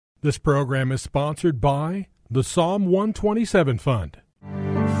This program is sponsored by the Psalm 127 Fund.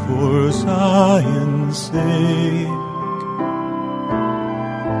 For Zion's sake,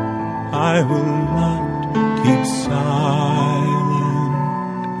 I will not keep silent.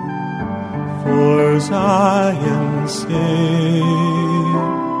 For Zion's sake,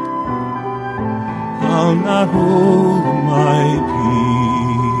 I'll not hold my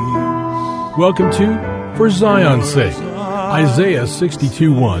peace. Welcome to For Zion's Sake. Isaiah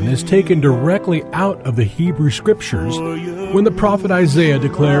 62:1 is taken directly out of the Hebrew Scriptures when the prophet Isaiah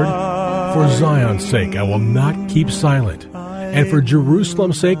declared, "For Zion's sake I will not keep silent, and for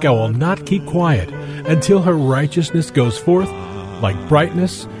Jerusalem's sake I will not keep quiet, until her righteousness goes forth like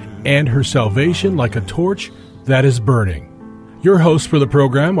brightness, and her salvation like a torch that is burning." Your hosts for the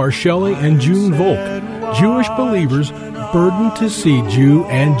program are Shelley and June Volk, Jewish believers burdened to see Jew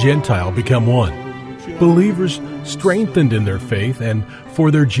and Gentile become one. Believers strengthened in their faith and for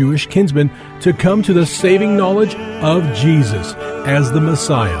their Jewish kinsmen to come to the saving knowledge of Jesus as the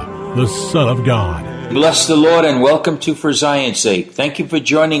Messiah, the Son of God. Bless the Lord and welcome to For Zion's Sake. Thank you for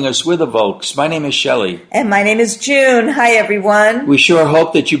joining us with the Volks. My name is Shelley. And my name is June. Hi, everyone. We sure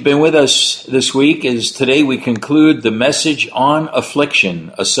hope that you've been with us this week, as today we conclude the message on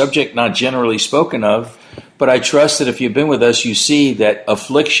affliction, a subject not generally spoken of, but I trust that if you've been with us, you see that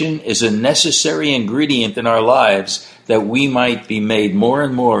affliction is a necessary ingredient in our lives that we might be made more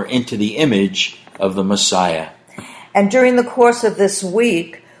and more into the image of the Messiah. And during the course of this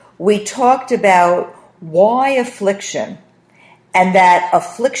week, we talked about why affliction, and that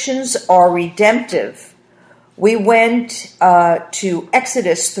afflictions are redemptive. We went to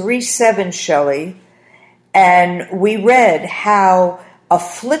Exodus 3:7, Shelley, and we read how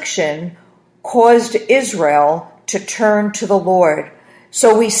affliction caused Israel to turn to the Lord.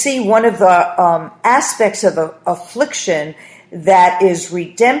 So we see one of the aspects of affliction that is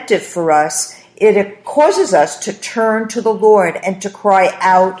redemptive for us. It causes us to turn to the Lord and to cry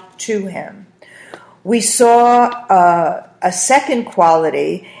out to Him. We saw a second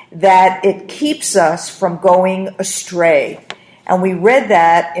quality, that it keeps us from going astray. And we read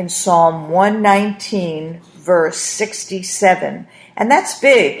that in Psalm 119, verse 67. And that's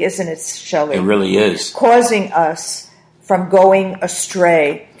big, isn't it, Shelley? It really is. Causing us from going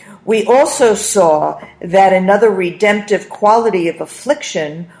astray. We also saw that another redemptive quality of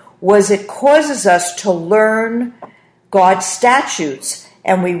affliction was it causes us to learn God's statutes.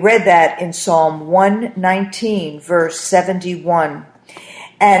 And we read that in Psalm 119, verse 71.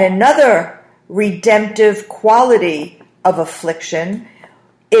 And another redemptive quality of affliction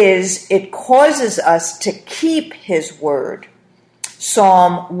is it causes us to keep His word.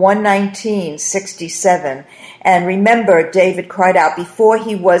 Psalm 119, 67. And remember, David cried out, before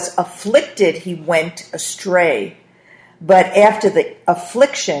he was afflicted, he went astray. But after the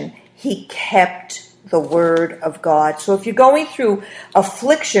affliction, he kept the word of God. So if you're going through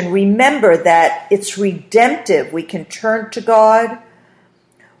affliction, remember that it's redemptive. We can turn to God.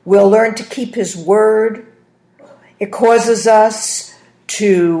 We'll learn to keep His word. It causes us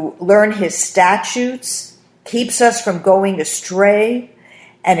to learn His statutes, keeps us from going astray,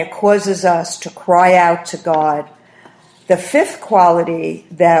 and it causes us to cry out to God. The fifth quality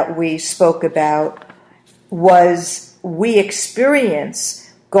that we spoke about was we experience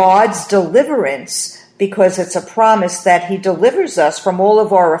God's deliverance because it's a promise that He delivers us from all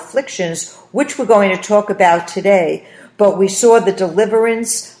of our afflictions, which we're going to talk about today. But we saw the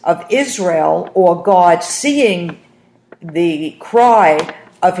deliverance of Israel, or God seeing the cry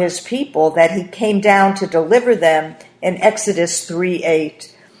of His people, that He came down to deliver them in Exodus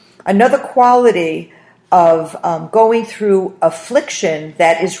 3:8. Another quality of going through affliction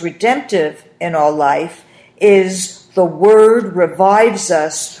that is redemptive in our life is the Word revives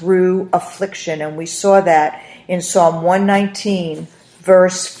us through affliction. And we saw that in Psalm 119,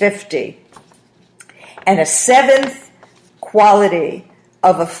 verse 50. And a seventh quality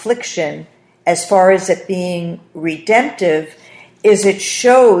of affliction, as far as it being redemptive, is it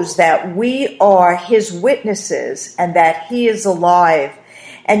shows that we are His witnesses and that He is alive.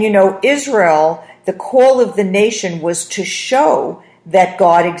 And you know, Israel, the call of the nation was to show that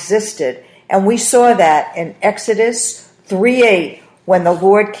God existed. And we saw that in Exodus 3:8 when the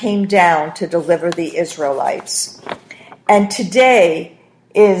Lord came down to deliver the Israelites. And today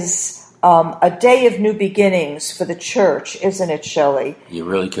is a day of new beginnings for the church, isn't it, Shelley? You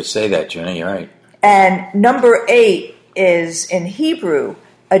really could say that, Jenny. You're right. And number 8 is in Hebrew,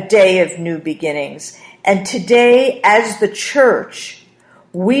 a day of new beginnings. And today, as the church,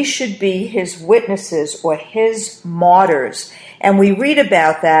 we should be His witnesses or His martyrs. And we read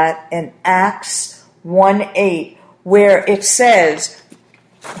about that in Acts 1:8, where it says,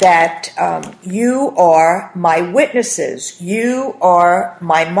 that you are my witnesses, you are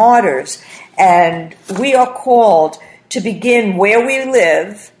my martyrs, and we are called to begin where we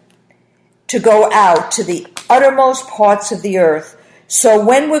live, to go out to the uttermost parts of the earth. So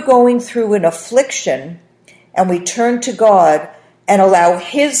when we're going through an affliction and we turn to God and allow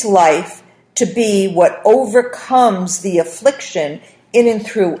His life to be what overcomes the affliction in and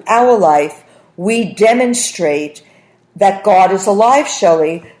through our life, we demonstrate that God is alive,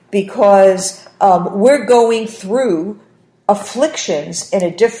 Shelley, because we're going through afflictions in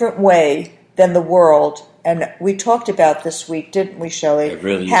a different way than the world. And we talked about this week, didn't we, Shelley? It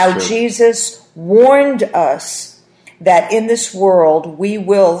really is how true. Jesus warned us that in this world we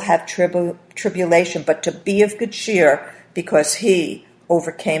will have tribulation, but to be of good cheer because He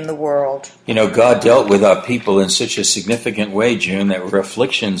overcame the world. You know, God dealt with our people in such a significant way, June, that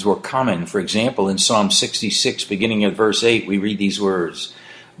afflictions were common. For example, in Psalm 66, beginning at verse 8, we read these words,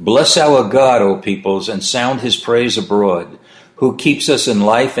 "Bless our God, O peoples, and sound His praise abroad, who keeps us in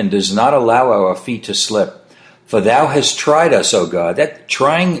life and does not allow our feet to slip. For Thou hast tried us, O God." That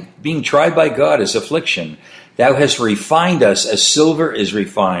being tried by God is affliction. "Thou hast refined us as silver is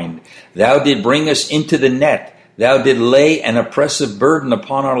refined. Thou did bring us into the net. Thou did lay an oppressive burden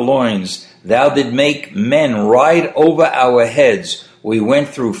upon our loins. Thou did make men ride over our heads. We went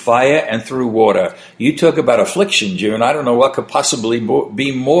through fire and through water." You talk about affliction, June. I don't know what could possibly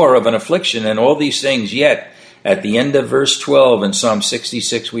be more of an affliction than all these things. Yet, at the end of verse 12 in Psalm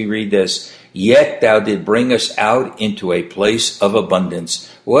 66, we read this, "Yet Thou did bring us out into a place of abundance."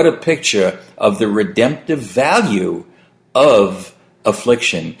 What a picture of the redemptive value of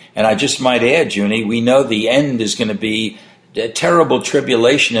affliction. And I just might add, Junie, we know the end is going to be a terrible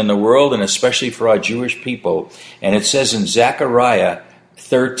tribulation in the world, and especially for our Jewish people. And it says in Zechariah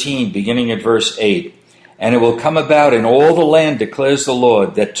 13, beginning at verse 8, "And it will come about in all the land, declares the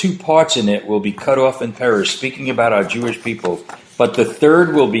Lord, that 2 parts in it will be cut off and perish," speaking about our Jewish people, "but the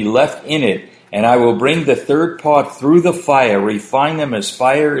third will be left in it, and I will bring the third part through the fire, refine them as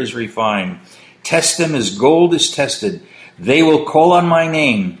fire is refined, test them as gold is tested. They will call on my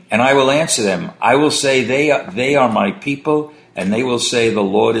name, and I will answer them. I will say they are my people, and they will say the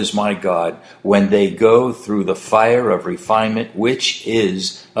Lord is my God, when they go through the fire of refinement, which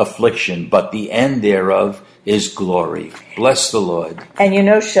is affliction, but the end thereof is glory." Bless the Lord. And you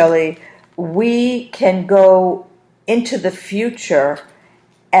know, Shelley, we can go into the future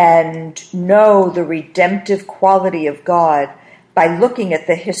and know the redemptive quality of God by looking at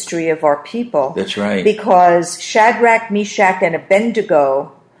the history of our people. That's right. Because Shadrach, Meshach, and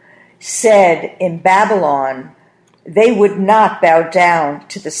Abednego said in Babylon they would not bow down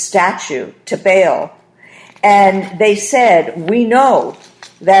to the statue, to Baal. And they said, "We know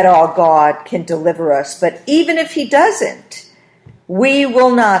that our God can deliver us, but even if He doesn't, we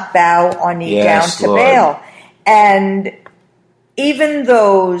will not bow our knee down to Lord. Baal." And even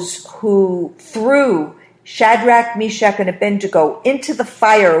those who threw Shadrach, Meshach, and Abednego into the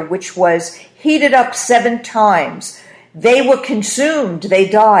fire, which was heated up 7 times, they were consumed, they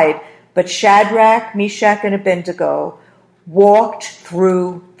died. But Shadrach, Meshach, and Abednego walked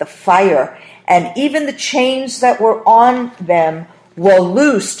through the fire. And even the chains that were on them were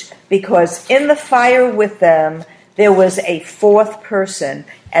loosed, because in the fire with them there was a 4th person,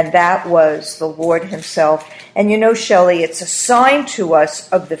 and that was the Lord Himself. And you know, Shelley, it's a sign to us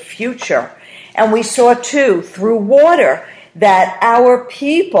of the future. And we saw, too, through water, that our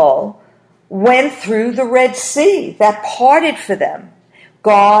people went through the Red Sea, that parted for them.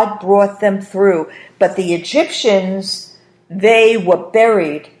 God brought them through. But the Egyptians, they were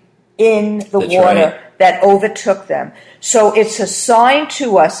buried in the That's water right. that overtook them. So it's a sign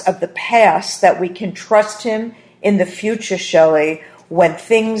to us of the past that we can trust Him in the future, Shelley, when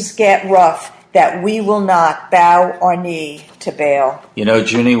things get rough, that we will not bow our knee to Baal. You know,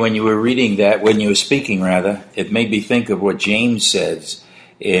 Junie, when you were speaking, it made me think of what James says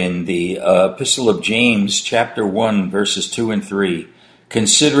in the Epistle of James, chapter 1, verses 2 and 3.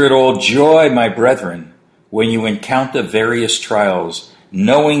 "Consider it all joy, my brethren, when you encounter various trials,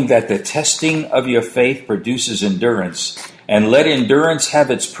 knowing that the testing of your faith produces endurance, and let endurance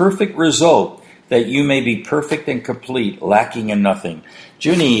have its perfect result, that you may be perfect and complete, lacking in nothing."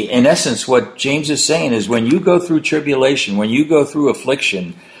 Junie, in essence, what James is saying is when you go through tribulation, when you go through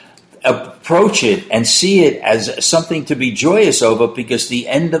affliction, approach it and see it as something to be joyous over, because the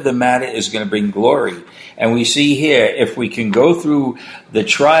end of the matter is going to bring glory. And we see here, if we can go through the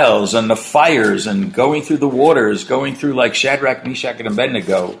trials and the fires and going through the waters, going through like Shadrach, Meshach, and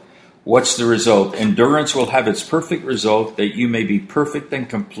Abednego, what's the result? Endurance will have its perfect result, that you may be perfect and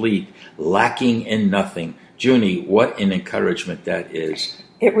complete, lacking in nothing. Junie, what an encouragement that is.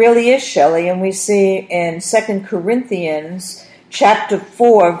 It really is, Shelley, and we see in 2 Corinthians chapter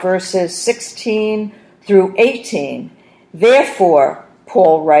 4, verses 16 through 18. Therefore,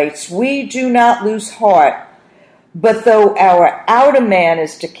 Paul writes, we do not lose heart, but though our outer man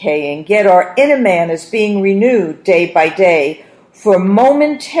is decaying, yet our inner man is being renewed day by day. For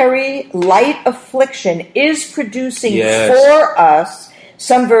momentary light affliction is producing for us,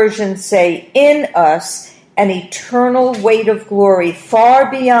 some versions say in us, an eternal weight of glory far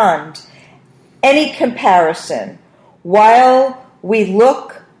beyond any comparison, while we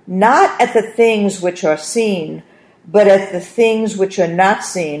look not at the things which are seen, but at the things which are not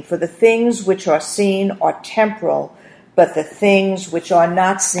seen. For the things which are seen are temporal, but the things which are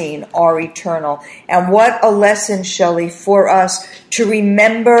not seen are eternal. And what a lesson, Shelley, for us to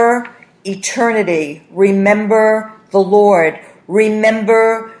remember eternity, remember the Lord,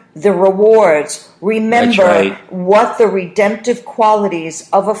 remember the rewards, remember what the redemptive qualities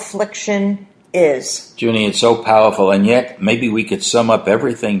of affliction is. Junie, it's so powerful, and yet maybe we could sum up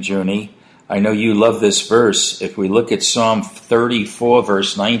everything, Junie. I know you love this verse. If we look at Psalm 34,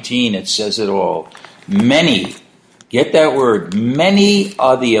 verse 19, it says it all. Many, get that word, many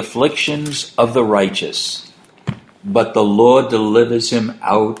are the afflictions of the righteous, but the Lord delivers him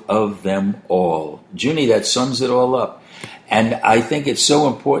out of them all. Junie, that sums it all up. And I think it's so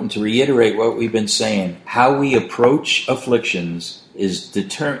important to reiterate what we've been saying. How we approach afflictions is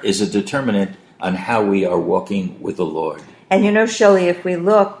a determinant on how we are walking with the Lord. And you know, Shelley, if we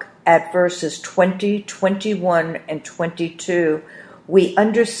look at verses 20, 21, and 22, we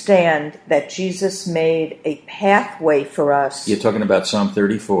understand that Jesus made a pathway for us. You're talking about Psalm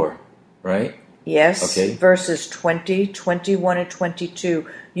 34, right? Yes, okay. Verses 20, 21, and 22.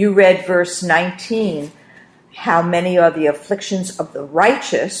 You read verse 19. How many are the afflictions of the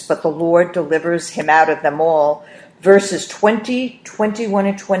righteous, but the Lord delivers him out of them all. Verses 20, 21,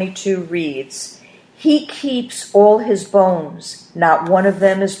 and 22 reads, He keeps all his bones, not one of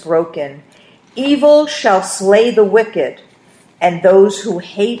them is broken. Evil shall slay the wicked, and those who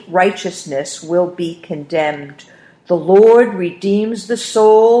hate righteousness will be condemned. The Lord redeems the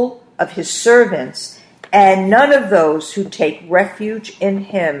soul of his servants, and none of those who take refuge in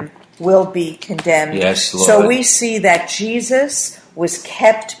him will be condemned. Yes, Lord. So we see that Jesus was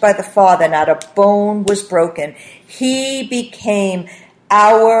kept by the Father, not a bone was broken. He became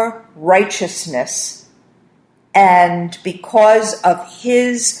our righteousness. And because of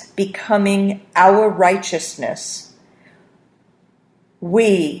his becoming our righteousness,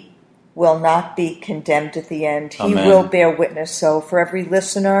 we will not be condemned at the end. He Amen. will bear witness. So for every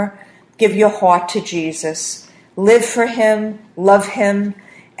listener, give your heart to Jesus. Live for him, love him,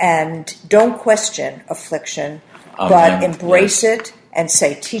 and don't question affliction, but embrace it and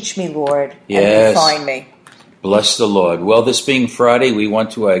say, teach me, Lord, and refine me. Bless the Lord. Well, this being Friday, we want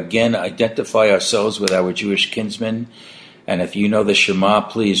to again identify ourselves with our Jewish kinsmen. And if you know the Shema,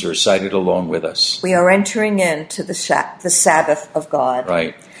 please recite it along with us. We are entering into the Sabbath of God.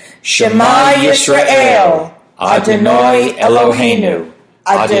 Right. Shema Yisrael, Adonai Eloheinu,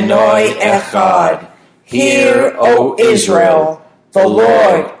 Adonai Echad. Hear, O Israel, the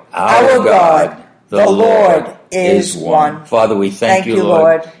Lord, our God, the Lord is one. Father, we thank you,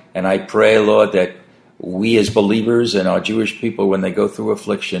 Lord. And I pray, Lord, that we as believers and our Jewish people, when they go through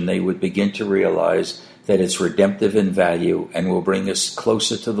affliction, they would begin to realize that it's redemptive in value and will bring us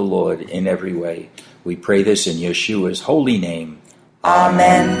closer to the Lord in every way. We pray this in Yeshua's holy name.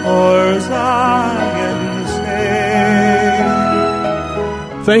 Amen. For Zion's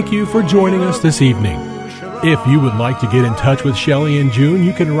sake. Thank you for joining us this evening. If you would like to get in touch with Shelley and June,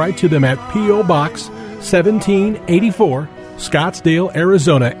 you can write to them at P.O. Box 1784, Scottsdale,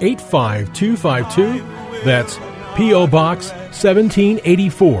 Arizona 85252. That's P.O. Box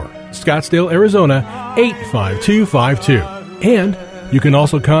 1784, Scottsdale, Arizona 85252. And you can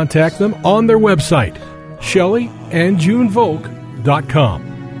also contact them on their website,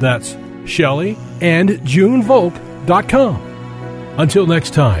 ShelleyandJuneVolk.com. That's ShelleyandJuneVolk.com. Until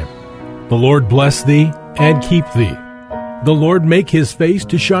next time, the Lord bless thee and keep thee. The Lord make his face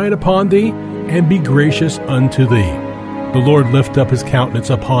to shine upon thee, and be gracious unto thee. The Lord lift up his countenance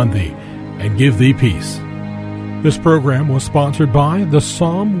upon thee, and give thee peace. This program was sponsored by the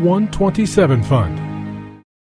Psalm 127 Fund.